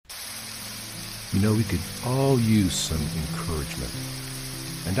We could all use some encouragement.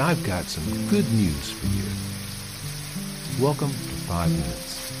 And I've got some good news for you. Welcome to 5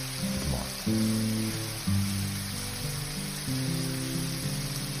 Minutes with Mark.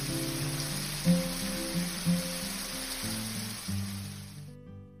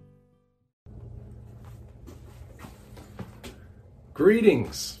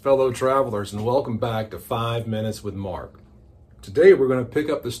 Greetings, fellow travelers, and welcome back to 5 Minutes with Mark. Today we're going to pick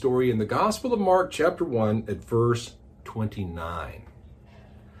up the story in the Gospel of Mark, chapter 1, at verse 29.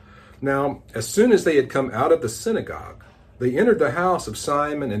 Now, as soon as they had come out of the synagogue, they entered the house of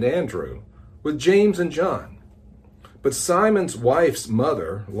Simon and Andrew with James and John. But Simon's wife's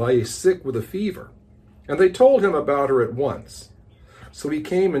mother lay sick with a fever, and they told him about her at once. So he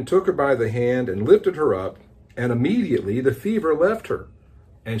came and took her by the hand and lifted her up, and immediately the fever left her,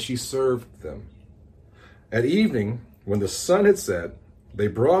 and she served them. At evening, when the sun had set, they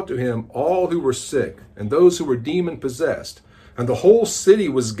brought to him all who were sick and those who were demon-possessed, and the whole city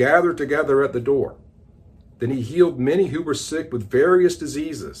was gathered together at the door. Then he healed many who were sick with various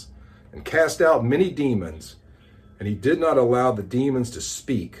diseases and cast out many demons, and he did not allow the demons to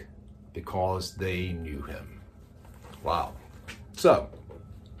speak because they knew him. Wow. So,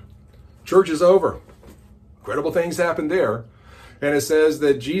 church is over. Incredible things happened there. And it says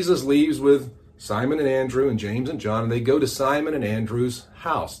that Jesus leaves with Simon and Andrew and James and John, and they go to Simon and Andrew's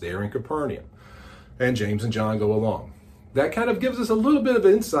house there in Capernaum. And James and John go along. That kind of gives us a little bit of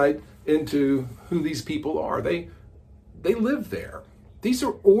insight into who these people are. They live there. These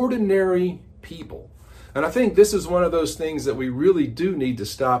are ordinary people. And I think this is one of those things that we really do need to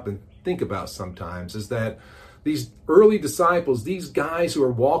stop and think about sometimes, is that these early disciples, these guys who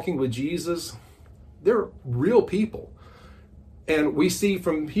are walking with Jesus, they're real people. And we see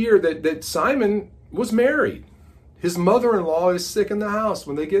from here that Simon was married. His mother-in-law is sick in the house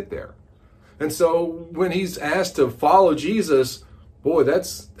when they get there. And so when he's asked to follow Jesus, boy,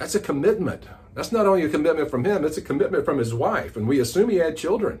 that's a commitment. That's not only a commitment from him, it's a commitment from his wife. And we assume he had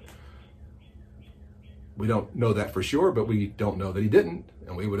children. We don't know that for sure, but we don't know that he didn't.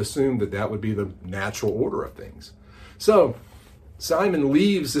 And we would assume that that would be the natural order of things. So Simon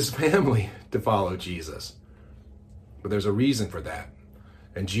leaves his family to follow Jesus. But there's a reason for that.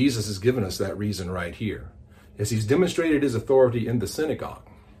 And Jesus has given us that reason right here, as he's demonstrated his authority in the synagogue.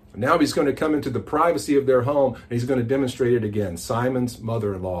 Now he's going to come into the privacy of their home, and he's going to demonstrate it again. Simon's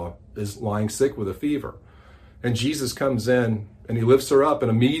mother-in-law is lying sick with a fever. And Jesus comes in, and he lifts her up,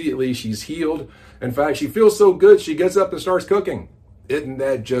 and immediately she's healed. In fact, she feels so good, she gets up and starts cooking. Isn't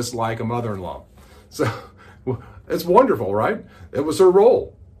that just like a mother-in-law? So it's wonderful, right? It was her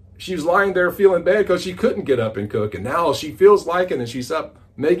role. She was lying there feeling bad because she couldn't get up and cook. And now she feels like it, and she's up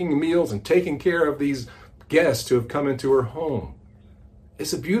making meals and taking care of these guests who have come into her home.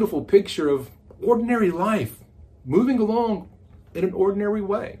 It's a beautiful picture of ordinary life, moving along in an ordinary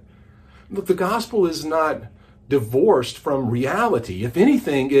way. Look, the gospel is not divorced from reality. If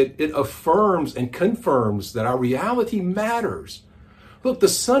anything, it affirms and confirms that our reality matters. Look, the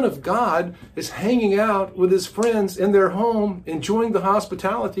Son of God is hanging out with his friends in their home, enjoying the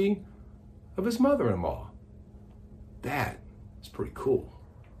hospitality of his mother-in-law. That is pretty cool.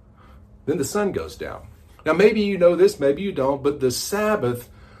 Then the sun goes down. Now, maybe you know this, maybe you don't, but the Sabbath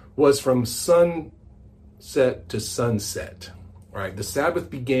was from sunset to sunset. Right? The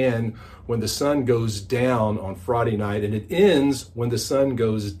Sabbath began when the sun goes down on Friday night, and it ends when the sun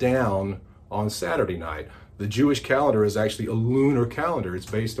goes down on Saturday night. The Jewish calendar is actually a lunar calendar. It's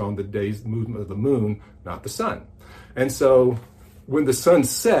based on the day's movement of the moon, not the sun. And so when the sun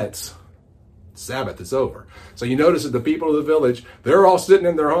sets, Sabbath is over. So you notice that the people of the village, they're all sitting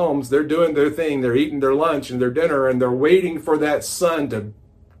in their homes, they're doing their thing, they're eating their lunch and their dinner, and they're waiting for that sun to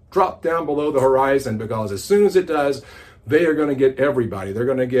drop down below the horizon, because as soon as it does, they are going to get everybody. They're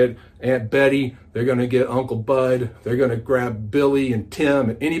going to get Aunt Betty. They're going to get Uncle Bud. They're going to grab Billy and Tim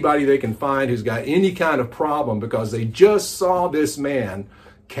and anybody they can find who's got any kind of problem, because they just saw this man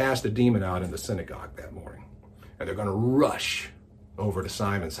cast a demon out in the synagogue that morning. And they're going to rush over to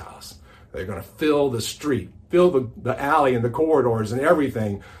Simon's house. They're going to fill the street, fill the alley and the corridors and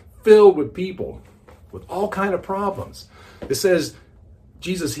everything, filled with people with all kind of problems. It says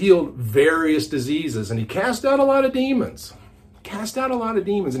Jesus healed various diseases, and he cast out a lot of demons.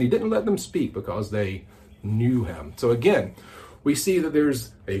 And he didn't let them speak because they knew him. So again, we see that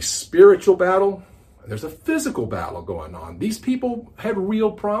there's a spiritual battle, and there's a physical battle going on. These people had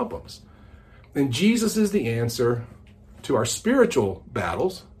real problems. And Jesus is the answer to our spiritual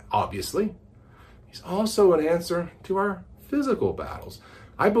battles, obviously. He's also an answer to our physical battles.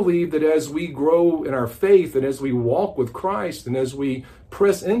 I believe that as we grow in our faith and as we walk with Christ and as we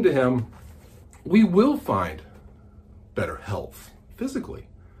press into him, we will find better health physically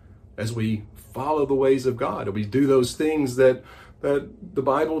as we follow the ways of God, and we do those things that the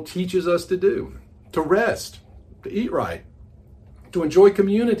Bible teaches us to do, to rest, to eat right, to enjoy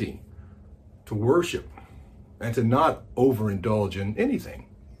community, to worship, and to not overindulge in anything,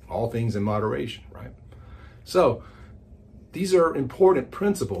 all things in moderation, right? So these are important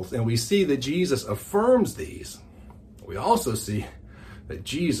principles, and we see that Jesus affirms these. We also see that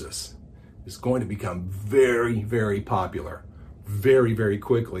Jesus is going to become very, very popular very, very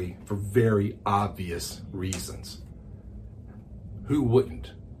quickly for very obvious reasons. Who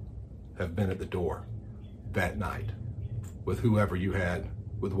wouldn't have been at the door that night with whoever you had,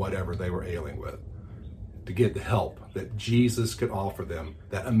 with whatever they were ailing with, to get the help that Jesus could offer them,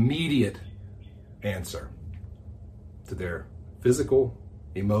 that immediate answer to their physical,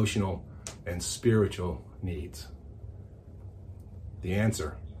 emotional, and spiritual needs? The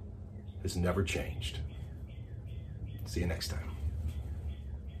answer has never changed. See you next time.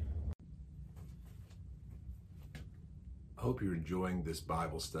 I hope you're enjoying this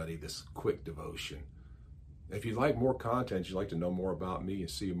Bible study, this quick devotion. If you'd like more content, you'd like to know more about me and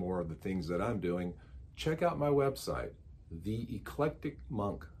see more of the things that I'm doing, check out my website,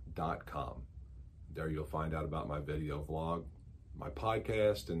 theeclecticmonk.com. There you'll find out about my video vlog, my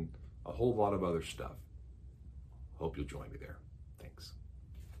podcast, and a whole lot of other stuff. Hope you'll join me there.